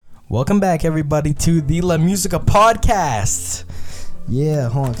Welcome back, everybody, to the La Musica podcast. Yeah,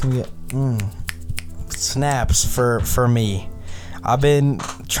 hold on, can we get snaps for me? I've been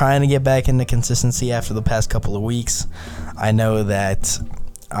trying to get back into consistency after the past couple of weeks. I know that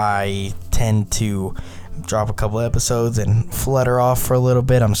I tend to drop a couple episodes and flutter off for a little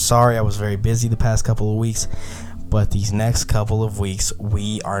bit. I'm sorry, I was very busy the past couple of weeks, but these next couple of weeks,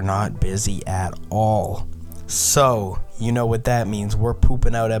 we are not busy at all. So, you know what that means. We're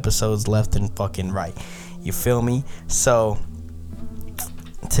pooping out episodes left and fucking right. You feel me? So,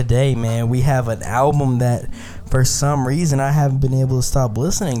 today, man, we have an album that, for some reason, I haven't been able to stop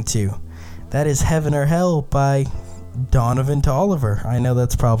listening to. That is Heaven or Hell by Don Toliver. I know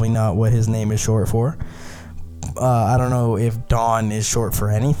that's probably not what his name is short for. I don't know if Don is short for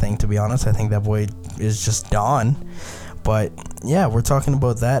anything, to be honest. I think that boy is just Don. But yeah, we're talking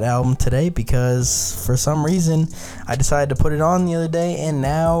about that album today because for some reason I decided to put it on the other day and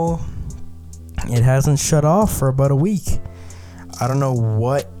now it hasn't shut off for about a week. I don't know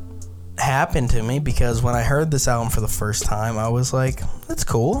what happened to me because when I heard this album for the first time, I was like, that's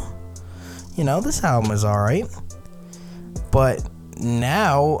cool. You know, this album is alright. But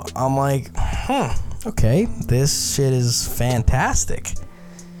now I'm like, okay, this shit is fantastic.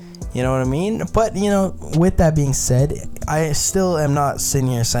 You know what I mean? But, you know, with that being said, I still am not sitting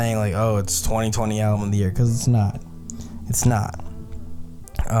here saying, like, oh, it's 2020 album of the year, because it's not. It's not.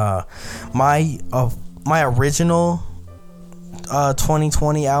 My original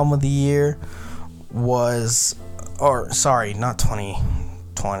 2020 album of the year was, or, sorry, not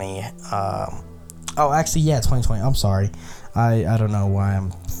 2020. Actually, yeah, 2020. I'm sorry. I don't know why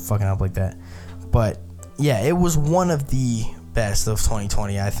I'm fucking up like that. But, yeah, it was one of the best of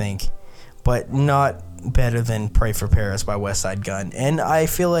 2020, I think, but not better than Pray for Paris by West Side Gun. And I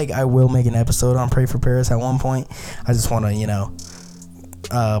feel like I will make an episode on Pray for Paris at one point. I just want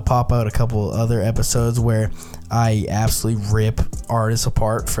to, pop out a couple other episodes where I absolutely rip artists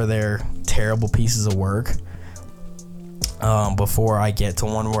apart for their terrible pieces of work, before I get to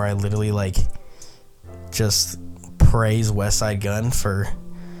one where I literally, like, just praise West Side Gun for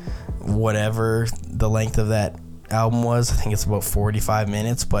whatever the length of that album was. I think it's about 45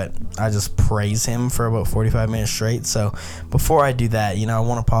 minutes, but I just praise him for about 45 minutes straight. So before I do that, I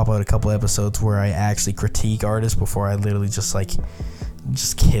want to pop out a couple episodes where I actually critique artists before I literally just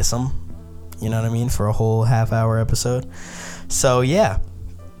kiss them, you know what I mean, for a whole half-hour episode. So yeah,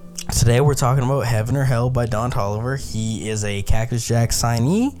 today we're talking about Heaven or Hell by Don Toliver. He is a Cactus Jack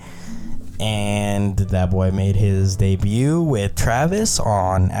signee, and that boy made his debut with Travis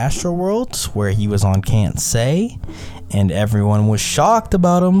on Astroworld, where he was on Can't Say, and everyone was shocked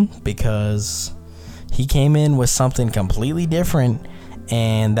about him because he came in with something completely different,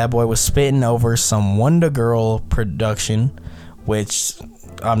 and that boy was spitting over some Wonder Girl production, which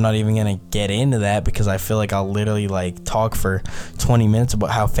I'm not even gonna get into that because I feel like I'll literally talk for 20 minutes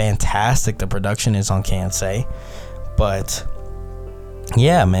about how fantastic the production is on Can't Say. But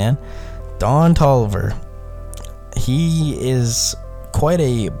yeah, man, Don Toliver, he is quite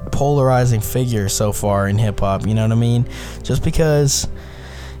a polarizing figure so far in hip-hop, you know what I mean? Just because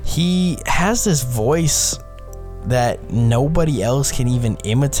he has this voice that nobody else can even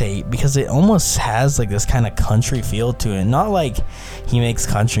imitate, because it almost has this kind of country feel to it. Not like he makes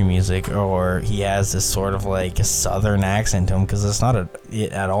country music or he has this sort of a southern accent to him, because it's not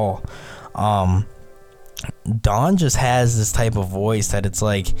it at all. Don just has this type of voice that it's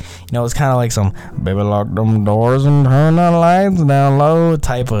it's kind of like some baby lock them doors and turn the lights down low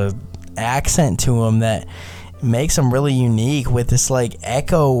type of accent to him that makes him really unique, with this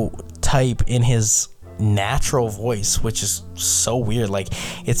echo type in his natural voice, which is so weird.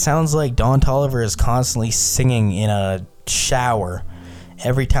 It sounds like Don Toliver is constantly singing in a shower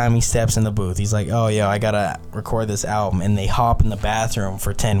every time he steps in the booth. He's like, oh yeah, I gotta record this album, and they hop in the bathroom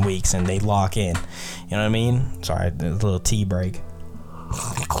for 10 weeks and they lock in. You know what I mean? Sorry, there's a little tea break.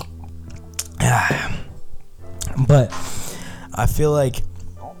 But I feel like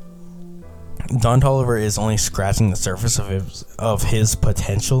Don Toliver is only scratching the surface of his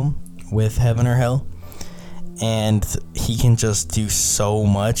potential with Heaven or Hell, and he can just do so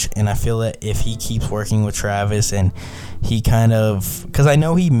much. And I feel that if he keeps working with Travis, and he kind of, because I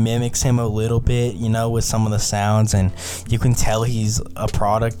know he mimics him a little bit, with some of the sounds, and you can tell he's a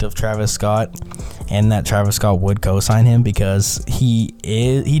product of Travis Scott, and that Travis Scott would co-sign him because he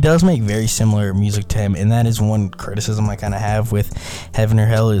does make very similar music to him. And that is one criticism I kind of have with Heaven or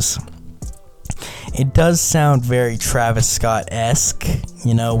Hell, is it does sound very Travis Scott-esque,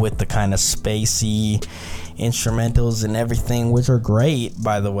 with the kind of spacey instrumentals and everything, which are great,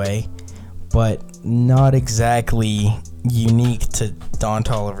 by the way. But not exactly unique to Don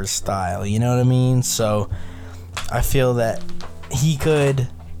Toliver's style, you know what I mean? So I feel that he could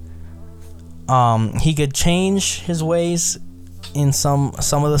change his ways in some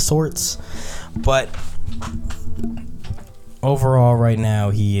of the sorts, but overall right now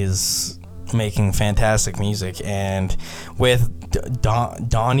he is making fantastic music. And with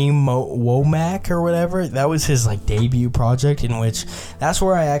Donnie Womack or whatever, that was his like debut project, in which that's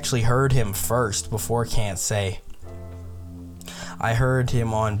where I actually heard him first before Can't Say. I heard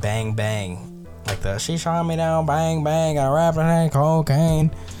him on Bang Bang, like the she shot me down, bang bang, I rap and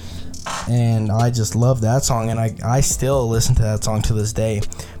cocaine, and I just love that song, and I still listen to that song to this day.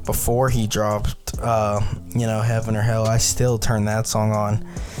 Before he dropped Heaven or Hell, I still turn that song on.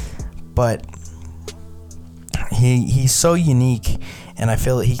 But he's so unique, and I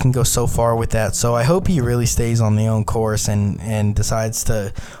feel that he can go so far with that. So I hope he really stays on the own course and decides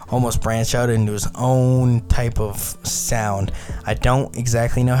to almost branch out into his own type of sound. I don't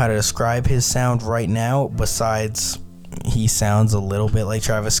exactly know how to describe his sound right now, besides he sounds a little bit like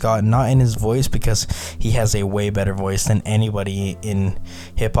Travis Scott, not in his voice, because he has a way better voice than anybody in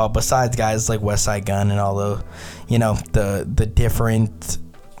hip hop besides guys like Westside Gunn and all the different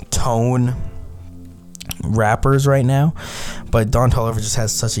tone rappers right now. But Don Toliver just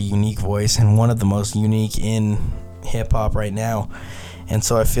has such a unique voice, and one of the most unique in hip hop right now. And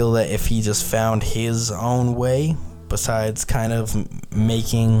so I feel that if he just found his own way, besides kind of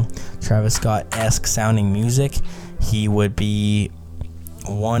making Travis Scott-esque sounding music, he would be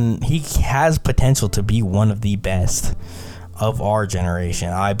he has potential to be one of the best of our generation,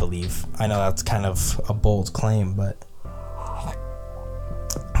 I believe. I know that's kind of a bold claim, but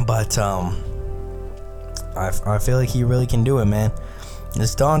I feel like he really can do it, man.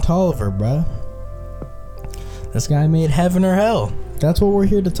 It's Don Toliver, bruh. This guy made Heaven or Hell. That's what we're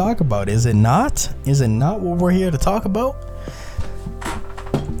here to talk about, is it not? Is it not what we're here to talk about?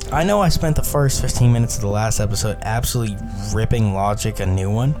 I know I spent the first 15 minutes of the last episode absolutely ripping Logic a new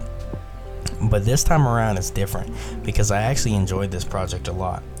one, but this time around it's different because I actually enjoyed this project a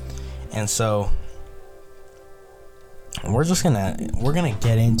lot. And so we're gonna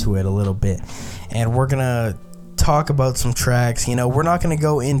get into it a little bit, and we're gonna talk about some tracks. We're not gonna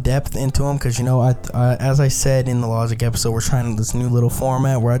go in depth into them because I as I said in the Logic episode, we're trying this new little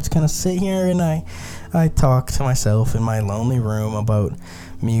format where I just kind of sit here and I talk to myself in my lonely room about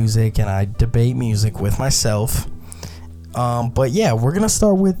music, and I debate music with myself. But yeah, we're gonna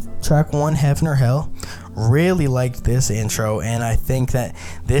start with track 1, Heaven or Hell. Really liked this intro, and I think that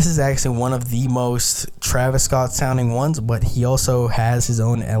this is actually one of the most Travis Scott sounding ones, but he also has his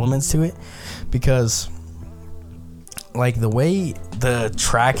own elements to it, because like the way the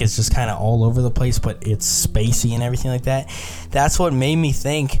track is just kind of all over the place, but it's spacey and everything like that. That's what made me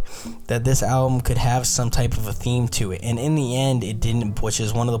think that this album could have some type of a theme to it. And in the end, it didn't, which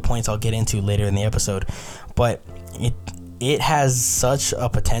is one of the points I'll get into later in the episode. But it has such a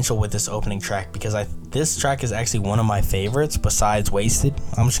potential with this opening track, because this track is actually one of my favorites besides Wasted.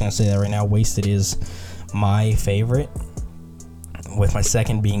 I'm just going to say that right now. Wasted is my favorite, with my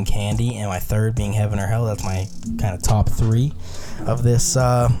second being Candy and my third being Heaven or Hell. That's my kind of top 3 of this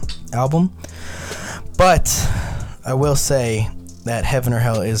album. But I will say that Heaven or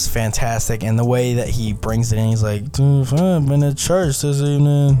Hell is fantastic, and the way that he brings it in, he's like, I've been to church this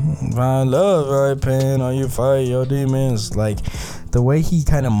evening, find love right, pain, or you fight your demons. Like, the way he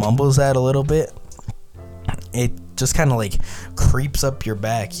kind of mumbles that a little bit, it just kind of like creeps up your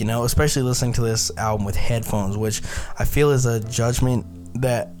back, especially listening to this album with headphones, which I feel is a judgment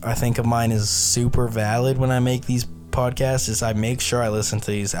that I think of mine is super valid when I make these podcasts, is I make sure I listen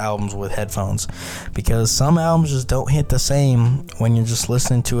to these albums with headphones, because some albums just don't hit the same when you're just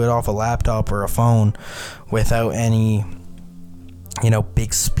listening to it off a laptop or a phone without any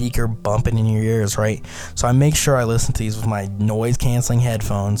big speaker bumping in your ears, right? So I make sure I listen to these with my noise canceling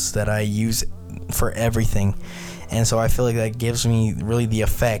headphones that I use for everything. And so I feel like that gives me really the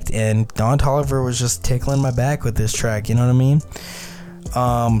effect. And Don Toliver was just tickling my back with this track, you know what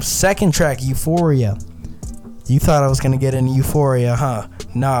I mean? Second track, Euphoria. You thought I was going to get into Euphoria, huh?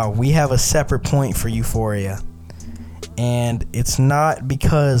 Nah, we have a separate point for Euphoria. And it's not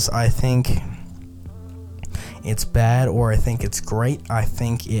because I think it's bad or I think it's great. I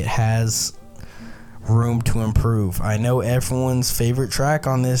think it has room to improve. I know everyone's favorite track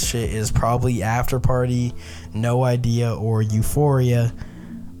on this shit is probably After Party, No Idea, or Euphoria,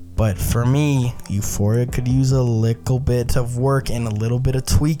 but for me, Euphoria could use a little bit of work and a little bit of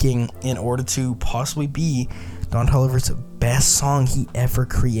tweaking in order to possibly be Don Toliver's best song he ever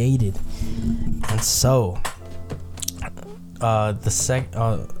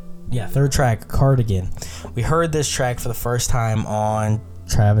third track, Cardigan. We heard this track for the first time on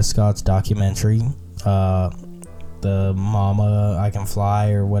Travis Scott's documentary, the Mama I Can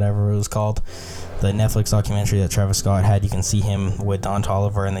Fly, or whatever it was called, the Netflix documentary that Travis Scott had. You can see him with Don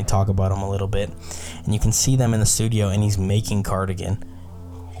Toliver, and they talk about him a little bit, and you can see them in the studio, and he's making Cardigan.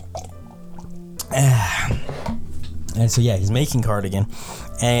 And so he's making Cardigan,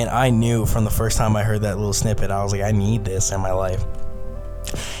 and I knew from the first time I heard that little snippet, I was like, I need this in my life.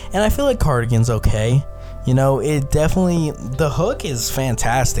 And I feel like Cardigan's okay. It definitely, the hook is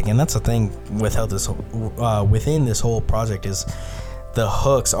fantastic, and that's the thing within this whole project is the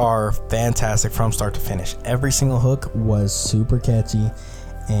hooks are fantastic from start to finish. Every single hook was super catchy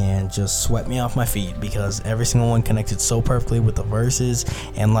and just swept me off my feet, because every single one connected so perfectly with the verses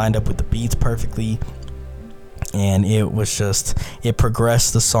and lined up with the beats perfectly. And it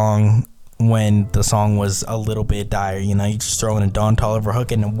progressed the song when the song was a little bit dire. You just throw in a Don Toliver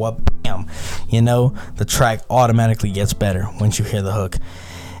hook, and bam, the track automatically gets better once you hear the hook.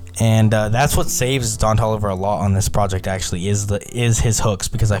 And that's what saves Don Toliver a lot on this project, actually, is his hooks,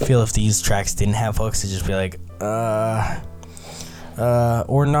 because I feel if these tracks didn't have hooks, it'd just be like,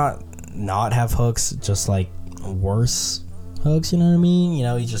 or not have hooks, just like worse hooks, you know what I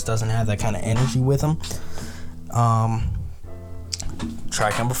mean? He just doesn't have that kind of energy with him.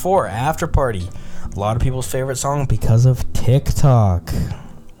 Track number 4, After Party. A lot of people's favorite song because of TikTok.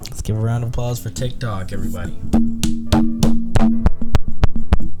 Let's give a round of applause for TikTok, everybody.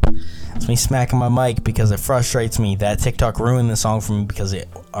 It's me smacking my mic because it frustrates me that TikTok ruined the song for me, because it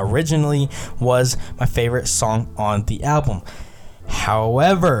originally was my favorite song on the album.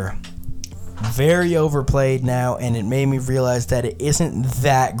 However, very overplayed now, and it made me realize that it isn't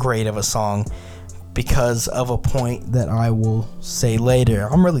that great of a song because of a point that I will say later.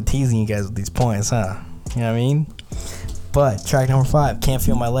 I'm really teasing you guys with these points, huh? You know what I mean? But track number 5, Can't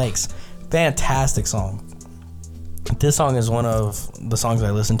Feel My Legs. Fantastic song. This song is one of the songs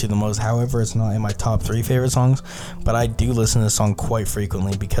I listen to the most. However, it's not in my top 3 favorite songs, but I do listen to this song quite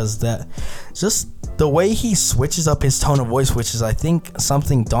frequently, because that just the way he switches up his tone of voice, which is I think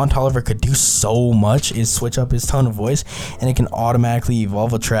something Don Toliver could do so much, is switch up his tone of voice, and it can automatically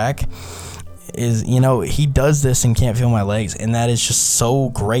evolve a track. He does this in Can't Feel My Legs, and that is just so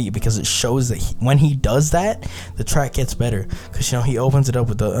great, because it shows that when he does that, the track gets better, because he opens it up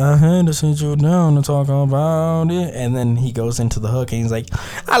with the I had to sit you down to talk about it, and then he goes into the hook and he's like,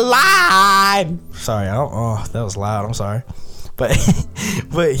 I lied. Sorry, that was loud, I'm sorry. But he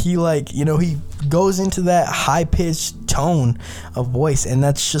he goes into that high pitched tone of voice, and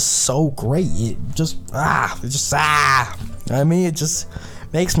that's just so great. It just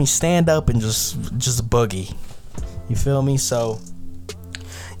makes me stand up and just boogie. You feel me? So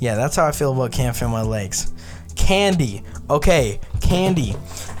that's how I feel about Can't Feel My Legs. Candy. Okay, Candy.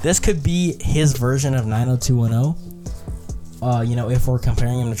 This could be his version of 90210. If we're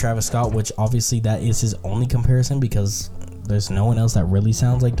comparing him to Travis Scott, which obviously that is his only comparison, because there's no one else that really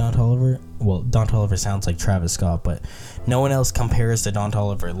sounds like Don Toliver. Well, Don Toliver sounds like Travis Scott, but no one else compares to Don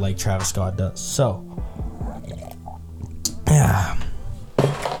Toliver like Travis Scott does. So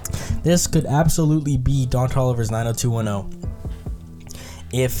this could absolutely be Don Toliver's 90210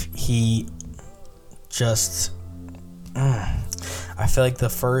 if he just I feel like the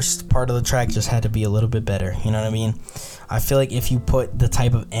first part of the track just had to be a little bit better, you know what I mean? I feel like if you put the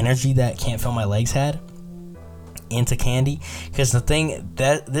type of energy that Can't Feel My Legs had into Candy, because the thing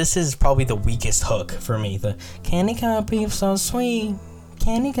that this is probably the weakest hook for me, the candy got beef so sweet,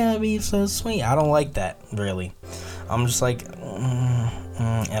 candy got beef so sweet, I don't like that really. I'm just like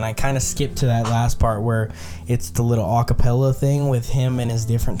and I kind of skipped to that last part where it's the little acapella thing with him and his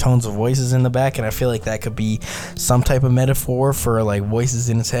different tones of voices in the back, and I feel like that could be some type of metaphor for like voices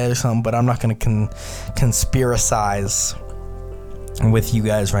in his head or something, but I'm not going to conspiracize with you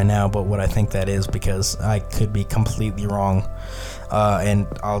guys right now about what I think that is, because I could be completely wrong, and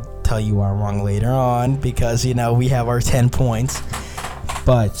I'll tell you why I'm wrong later on, because we have our 10 points.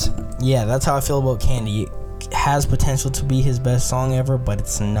 But that's how I feel about Candy. Has potential to be his best song ever, but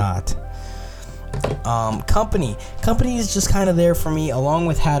it's not. Company is just kind of there for me, along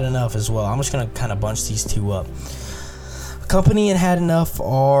with Had Enough as well. I'm just gonna kind of bunch these two up. Company and Had Enough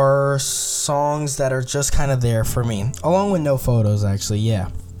are songs that are just kind of there for me, along with No Photos, actually.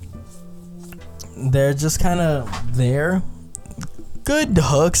 They're just kind of there, good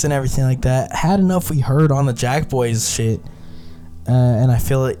hooks and everything like that. Had Enough we heard on the Jack Boys shit, and I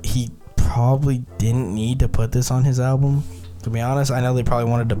feel like he probably didn't need to put this on his album, to be honest. I know they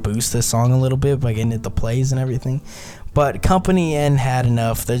probably wanted to boost this song a little bit by getting it the plays and everything, but Company and Had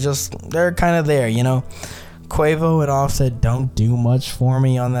Enough, they're kind of there, Quavo and Offset don't do much for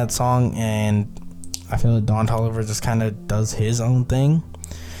me on that song, and I feel like Don Toliver just kind of does his own thing,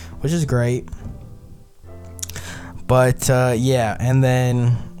 which is great. But yeah, and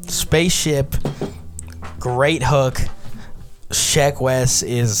then Spaceship, great hook. Sheck Wes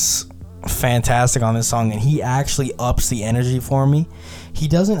is fantastic on this song, and he actually ups the energy for me. He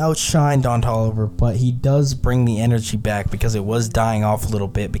doesn't outshine Don Toliver, but he does bring the energy back, because it was dying off a little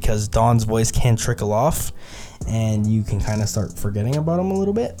bit, because Don's voice can trickle off and you can kind of start forgetting about him a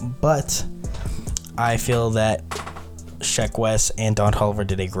little bit. But I feel that Sheck Wes and Don Toliver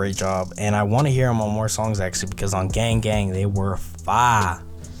did a great job, and I want to hear him on more songs actually, because on Gang Gang they were fire.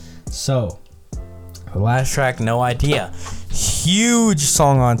 So the last track, No Idea, huge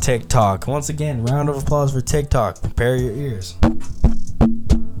song on TikTok. Once again, round of applause for TikTok. Prepare your ears.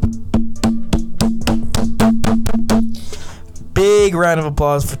 Big round of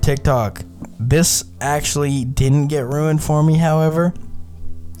applause for TikTok. This actually didn't get ruined for me, however,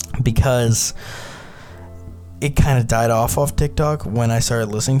 because it kind of died off TikTok when I started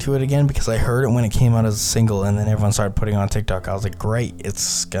listening to it again, because I heard it when it came out as a single, and then everyone started putting it on TikTok. I was like, great,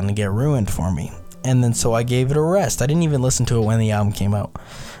 it's gonna get ruined for me. And then so I gave it a rest. I didn't even listen to it when the album came out.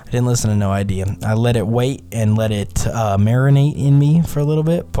 I didn't listen to No Idea. I let it wait and let it marinate in me for a little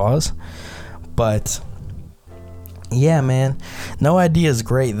bit. Pause. But yeah, man, No Idea is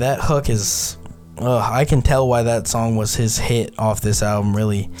great. That hook is, I can tell why that song was his hit off this album,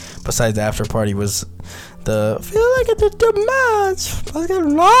 really. Besides After Party, was the feel like it's too much, like a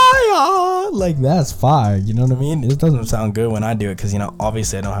liar. Like, that's fire, you know what I mean? It doesn't sound good when I do it, because, you know,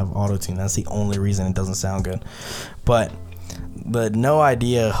 obviously I don't have auto-tune. That's the only reason it doesn't sound good. But the No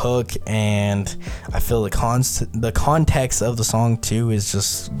Idea hook, and I feel the context of the song too is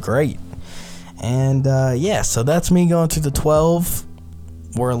just great. And yeah, so that's me going through the 12.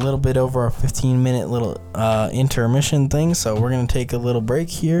 We're a little bit over our 15-minute little intermission thing, so we're going to take a little break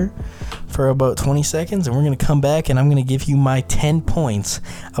here for about 20 seconds, and we're going to come back, and I'm going to give you my 10 points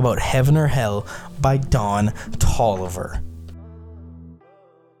about Heaven or Hell by Don Toliver.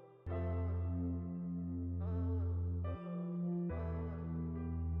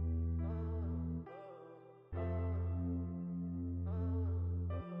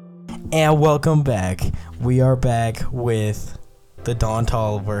 And welcome back. We are back with the Don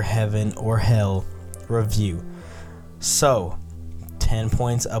Toliver Heaven or Hell review. So, 10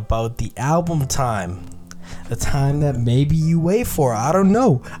 points about the album time. The time that maybe you wait for. I don't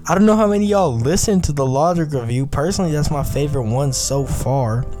know how many of y'all listen to the Logic review. Personally, that's my favorite one so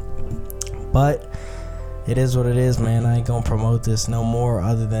far. But it is what it is, man. I ain't gonna promote this no more,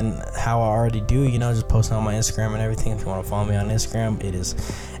 other than how I already do. You know, just posting on my Instagram and everything. If you want to follow me on Instagram, it is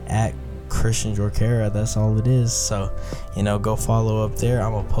at Christian Jorquera. That's all it is. So, you know, go follow up there.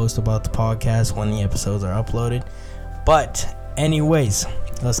 I'm gonna post about the podcast when the episodes are uploaded. But anyways,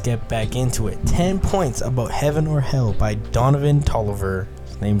 let's get back into it. 10 points about Heaven or Hell by Donovan Toliver.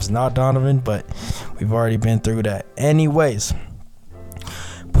 His name's not Donovan, but we've already been through that. Anyways,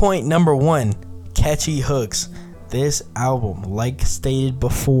 point number 1, catchy hooks. This album, like stated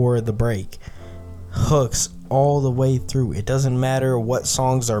before the break, hooks all the way through. It doesn't matter what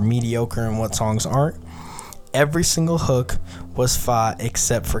songs are mediocre and what songs aren't. Every single hook was fire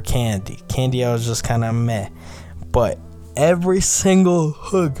except for Candy. Candy, I was just kind of meh. But every single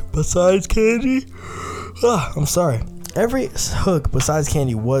hook besides Candy, every hook besides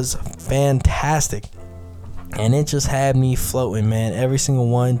Candy was fantastic. And it just had me floating, man. Every single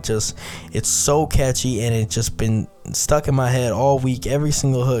one, just, it's so catchy, and it just been stuck in my head all week. Every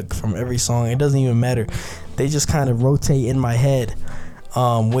single hook from every song, it doesn't even matter. They just kind of rotate in my head,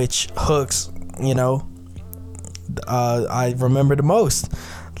 which hooks, you know, I remember the most.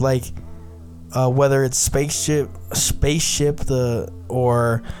 Like, whether it's spaceship,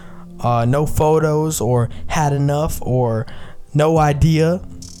 or No Photos, or Had Enough, or No Idea,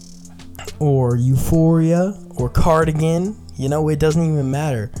 or Euphoria, or Cardigan, you know, it doesn't even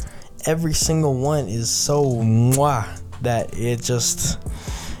matter. Every single one is so mwah that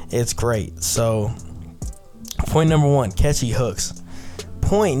it's great. So, point number 1, catchy hooks.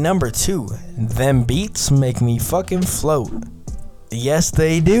 Point number 2, them beats make me fucking float. Yes,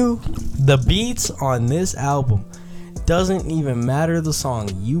 they do. The beats on this album, doesn't even matter the song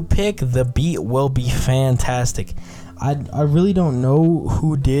you pick, the beat will be fantastic. I really don't know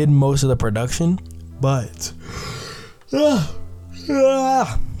who did most of the production, but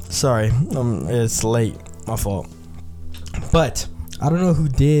sorry, it's late, my fault. But I don't know who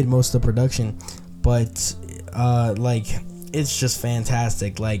did most of the production, but like, it's just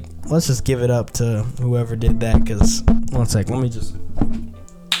fantastic. Like, let's just give it up to whoever did that, because one sec, let me just,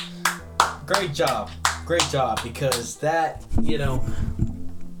 great job. Great job, because that,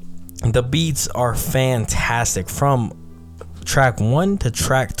 the beats are fantastic. From track 1 to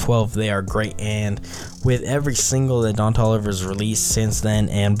track 12, they are great. And with every single that Don Toliver's released since then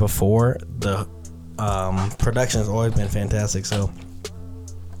and before, the production has always been fantastic. So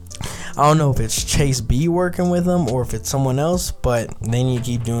I don't know if it's Chase B working with them or if it's someone else, but they need to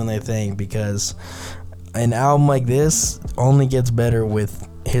keep doing their thing, because an album like this only gets better with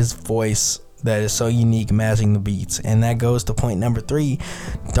his voice that is so unique, matching the beats. And that goes to point number 3.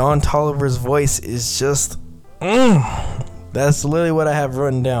 Don Toliver's voice is just that's literally what I have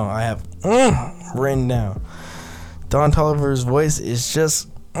written down. I have written down. Don Toliver's voice is just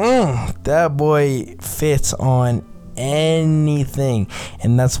that boy fits on anything.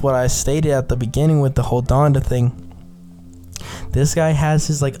 And that's what I stated at the beginning with the whole Donda thing. This guy has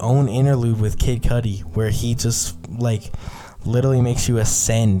his own interlude with Kid Cudi, where he just literally makes you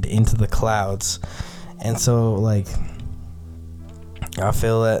ascend into the clouds. And so I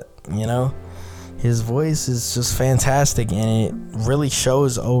feel that his voice is just fantastic, and it really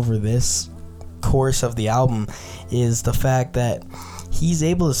shows over this course of the album is the fact that he's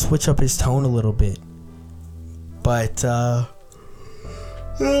able to switch up his tone a little bit. But I'm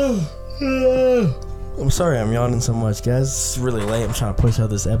sorry I'm yawning so much, guys. It's really late. I'm trying to push out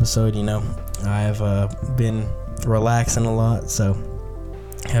this episode. I've been relaxing a lot, so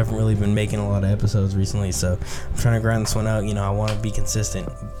I haven't really been making a lot of episodes recently, so I'm trying to grind this one out. I want to be consistent,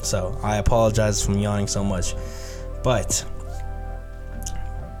 so I apologize for yawning so much. But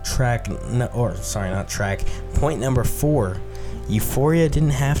point number 4, Euphoria didn't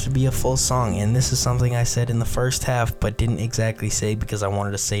have to be a full song, and this is something I said in the first half but didn't exactly say because I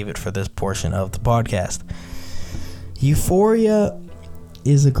wanted to save it for this portion of the podcast. Euphoria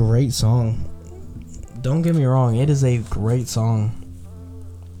is a great song. Don't get me wrong, it is a great song.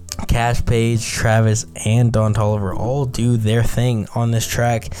 Cash Page, Travis, and Don Toliver all do their thing on this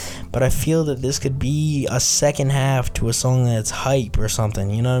track, but I feel that this could be a second half to a song that's hype or something,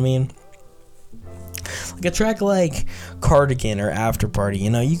 you know what I mean? Like a track like Cardigan or After Party,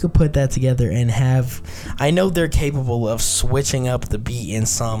 you could put that together and have, I know they're capable of switching up the beat in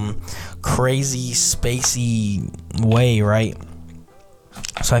some crazy, spacey way, right?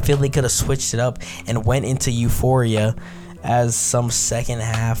 So I feel they could have switched it up and went into Euphoria as some second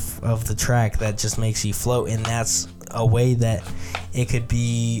half of the track that just makes you float, and that's a way that it could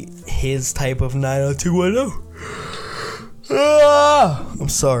be his type of 90210. I'm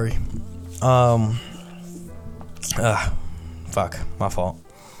sorry. Fuck, my fault.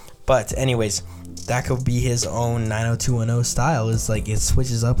 But anyways, that could be his own 90210 style. It's it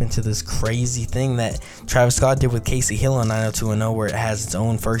switches up into this crazy thing that Travis Scott did with Casey Hill on 90210, where it has its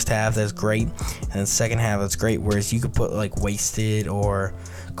own first half that's great and then second half that's great, whereas you could put Wasted or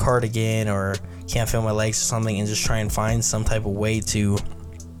Cardigan or Can't Feel My Legs or something and just try and find some type of way to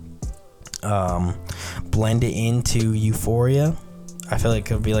blend it into Euphoria. I feel like it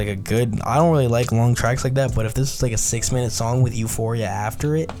could be a good, I don't really like long tracks like that, but if this was a 6-minute song with Euphoria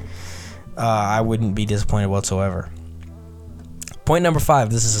after it, I wouldn't be disappointed whatsoever. Point number 5.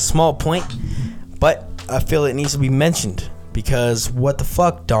 This is a small point, but I feel it needs to be mentioned because what the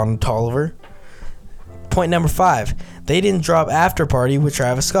fuck, Don Toliver? Point number 5. They didn't drop After Party with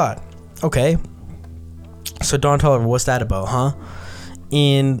Travis Scott. Okay. So Don Toliver, what's that about, huh?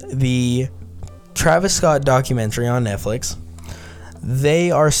 In the Travis Scott documentary on Netflix,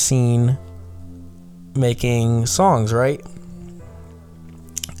 they are seen making songs, right?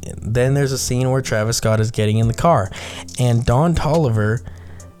 Then there's a scene where Travis Scott is getting in the car and Don Toliver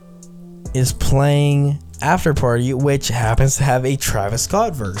is playing After Party, which happens to have a Travis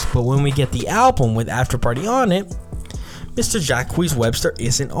Scott verse. But when we get the album with After Party on it, Mr. Jacquees Webster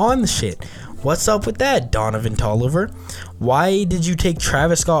isn't on the shit. What's up with that, Donovan Toliver? Why did you take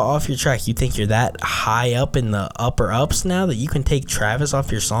Travis Scott off your track? You think you're that high up in the upper ups now that you can take Travis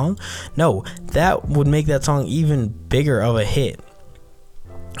off your song? No, that would make that song even bigger of a hit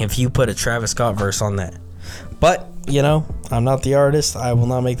if you put a Travis Scott verse on that. But, I'm not the artist. I will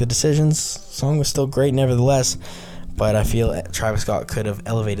not make the decisions. The song was still great nevertheless, but I feel Travis Scott could have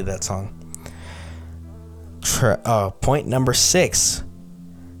elevated that song. Point number 6.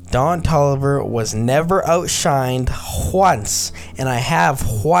 Don Toliver was never outshined once, and I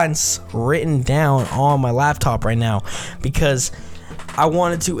have once written down on my laptop right now because I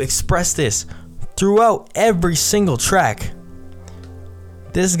wanted to express this throughout every single track.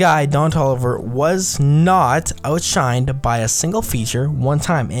 This guy, Don Toliver, was not outshined by a single feature one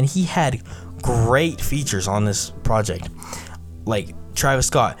time, and he had great features on this project, like Travis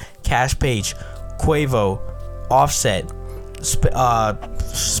Scott, Cash Page, Quavo, Offset,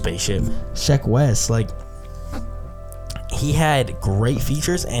 Spaceship, Sheck West, like, he had great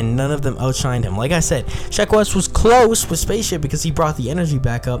features and none of them outshined him. Like I said, Sheck West was close with Spaceship because he brought the energy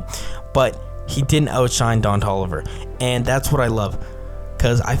back up, but he didn't outshine Don Toliver, and that's what I love,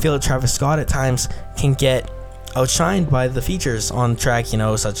 because I feel that Travis Scott at times can get outshined by the features on track, you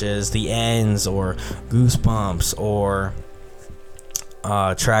know, such as The Ends or Goosebumps, or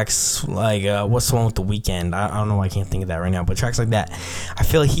tracks like what's the one with The Weeknd? I don't know why I can't think of that right now, but tracks like that, I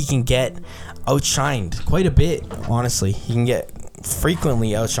feel like he can get outshined quite a bit. Honestly, he can get frequently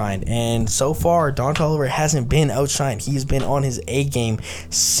outshined, and so far Don Toliver hasn't been outshined. He's been on his A game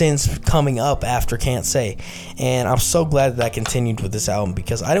since coming up after Can't Say, and I'm so glad that continued with this album,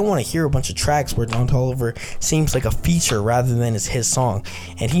 because I don't want to hear a bunch of tracks where Don Toliver seems like a feature rather than it's his song,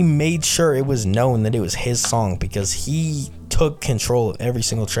 and he made sure it was known that it was his song because he took control of every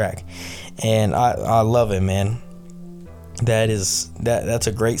single track, and I love it, man. That's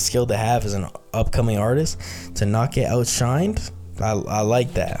a great skill to have as an upcoming artist, to not get outshined. I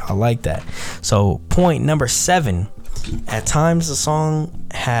like that. So point number 7, at times the song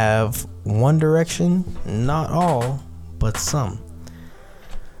have one direction, not all, but some.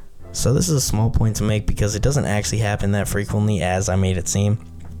 So this is a small point to make because it doesn't actually happen that frequently as I made it seem.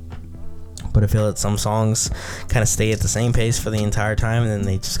 But I feel that some songs kind of stay at the same pace for the entire time, and then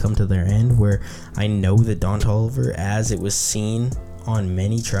they just come to their end, where I know that Don Toliver, as it was seen on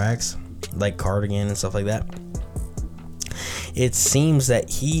many tracks like Cardigan and stuff like that, it seems that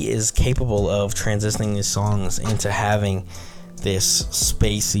he is capable of transitioning his songs into having this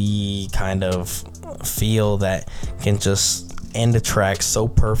spacey kind of feel that can just end a track so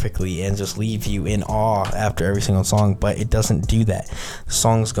perfectly and just leave you in awe after every single song. But it doesn't do that. The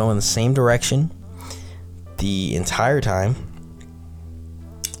songs go in the same direction the entire time,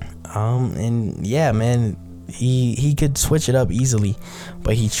 and yeah, man, he could switch it up easily,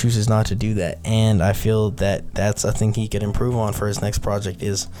 but he chooses not to do that, and I feel that that's a thing he could improve on for his next project.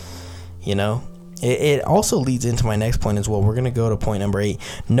 Is, you know, it also leads into my next point as well. We're gonna go to point number 8.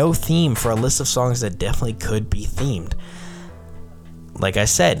 No theme for a list of songs that definitely could be themed. Like I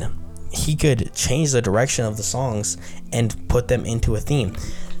said, he could change the direction of the songs and put them into a theme.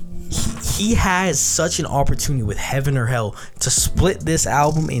 He has such an opportunity with Heaven or Hell to split this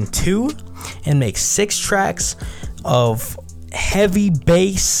album in 2 and make 6 tracks of heavy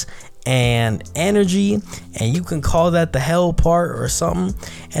bass and energy, and you can call that the hell part or something,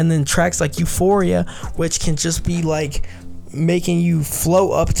 and then tracks like Euphoria, which can just be like making you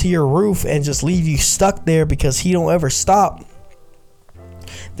float up to your roof and just leave you stuck there because he don't ever stop.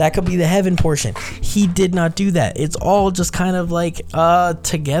 That could be the heaven portion. He did not do that. It's all just kind of like a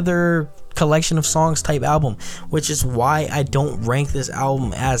together collection of songs type album, which is why I don't rank this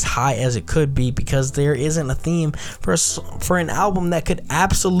album as high as it could be, because there isn't a theme for an album that could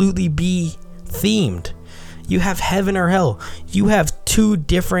absolutely be themed. You have Heaven or Hell. You have 2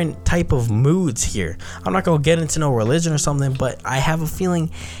 different type of moods here. I'm not gonna get into no religion or something, but I have a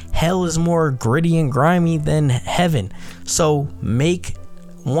feeling Hell is more gritty and grimy than Heaven. So make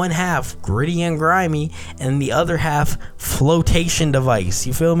one half gritty and grimy and the other half flotation device.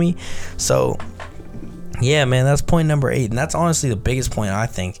 You feel me? So yeah, man, that's point number 8, and that's honestly the biggest point. I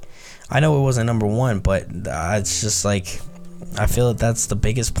think, I know it wasn't number 1, but it's just like, I feel that that's the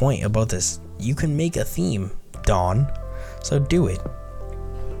biggest point about this. You can make a theme, Don, so do it.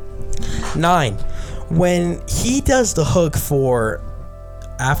 9, when he does the hook for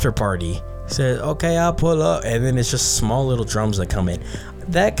After Party, he says, okay, I'll pull up, and then it's just small little drums that come in.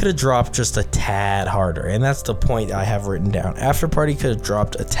 That could have dropped just a tad harder, and that's the point I have written down. After Party could have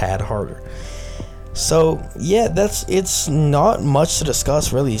dropped a tad harder. So yeah, it's not much to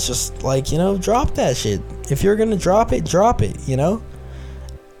discuss really. It's just like, you know, drop that shit. If you're gonna drop it, you know.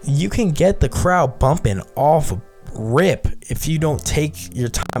 You can get the crowd bumping off rip if you don't take your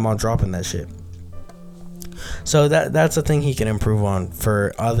time on dropping that shit. So that's a thing he can improve on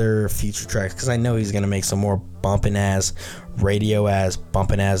for other future tracks, because I know he's gonna make some more bumping ass, radio ass,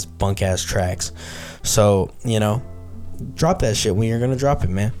 bumping ass, bunk ass tracks. So, you know, drop that shit when you're gonna drop it,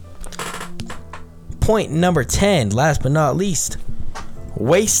 man. Point number 10, last but not least,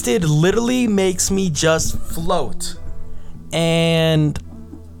 Wasted literally makes me just float. And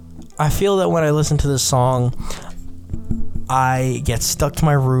I feel that when I listen to this song, I get stuck to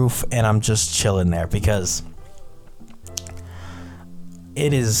my roof and I'm just chilling there, because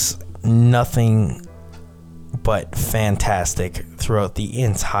it is nothing but fantastic throughout the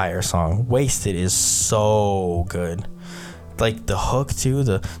entire song. Wasted is so good. Like the hook too,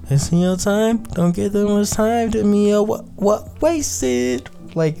 this your time, don't get that much time to me, or what wasted.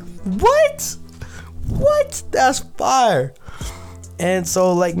 Like what? That's fire. And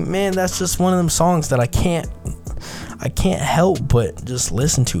so, like, man, that's just one of them songs that I can't help but just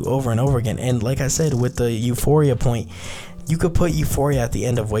listen to over and over again. And like I said, with the Euphoria point, you could put Euphoria at the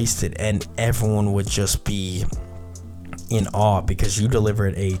end of Wasted and everyone would just be in awe, because you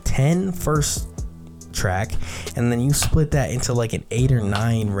delivered a 10 first track and then you split that into like an 8 or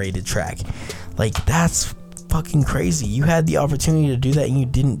 9 rated track. Like, that's fucking crazy. You had the opportunity to do that and you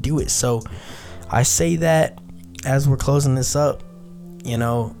didn't do it. So I say that as we're closing this up, you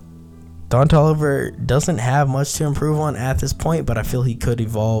know, Don Toliver doesn't have much to improve on at this point, but I feel he could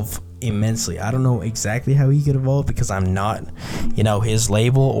evolve immensely. I don't know exactly how he could evolve because I'm not, you know, his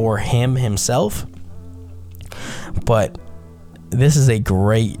label or him himself. But this is a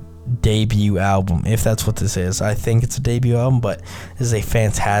great debut album, if that's what this is. I think it's a debut album, but this is a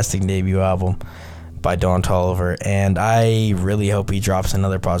fantastic debut album by Don Toliver, and I really hope he drops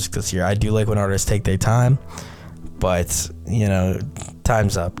another project this year. I do like when artists take their time, but, you know,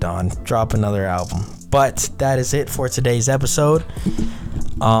 time's up, Don. Drop another album. But that is it for today's episode.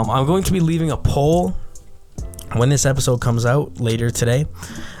 I'm going to be leaving a poll when this episode comes out later today,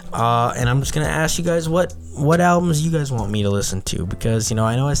 and I'm just going to ask you guys what albums you guys want me to listen to, because, you know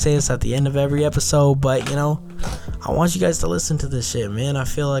I say this at the end of every episode, but, you know, I want you guys to listen to this shit, man. I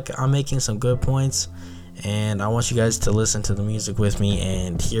feel like I'm making some good points, and I want you guys to listen to the music with me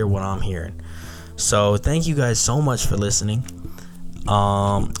and hear what I'm hearing. So thank you guys so much for listening.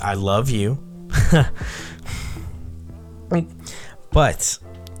 I love you. But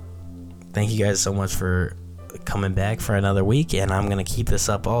thank you guys so much for coming back for another week, and I'm gonna keep this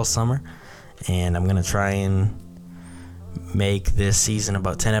up all summer, and I'm gonna try and make this season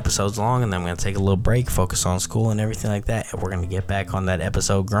about 10 episodes long, and then I'm gonna take a little break, focus on school and everything like that, and we're gonna get back on that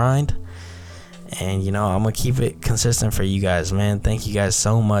episode grind. And, you know, I'm going to keep it consistent for you guys, man. Thank you guys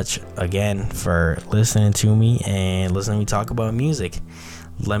so much again for listening to me and listening to me talk about music.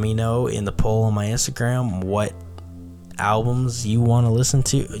 Let me know in the poll on my Instagram what albums you want to listen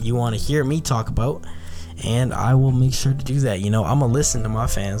to, you want to hear me talk about, and I will make sure to do that. You know, I'm going to listen to my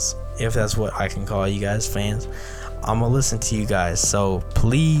fans, if that's what I can call you guys, fans. I'm going to listen to you guys. So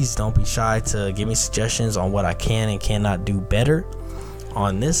please don't be shy to give me suggestions on what I can and cannot do better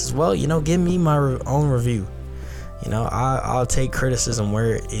on this as well. You know, give me my own review. You know, I'll take criticism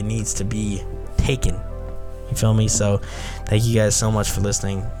where it needs to be taken. You feel me? So thank you guys so much for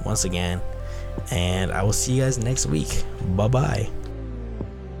listening once again, and I will see you guys next week. Bye bye.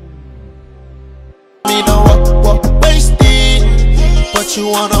 But you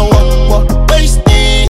wanna waste it.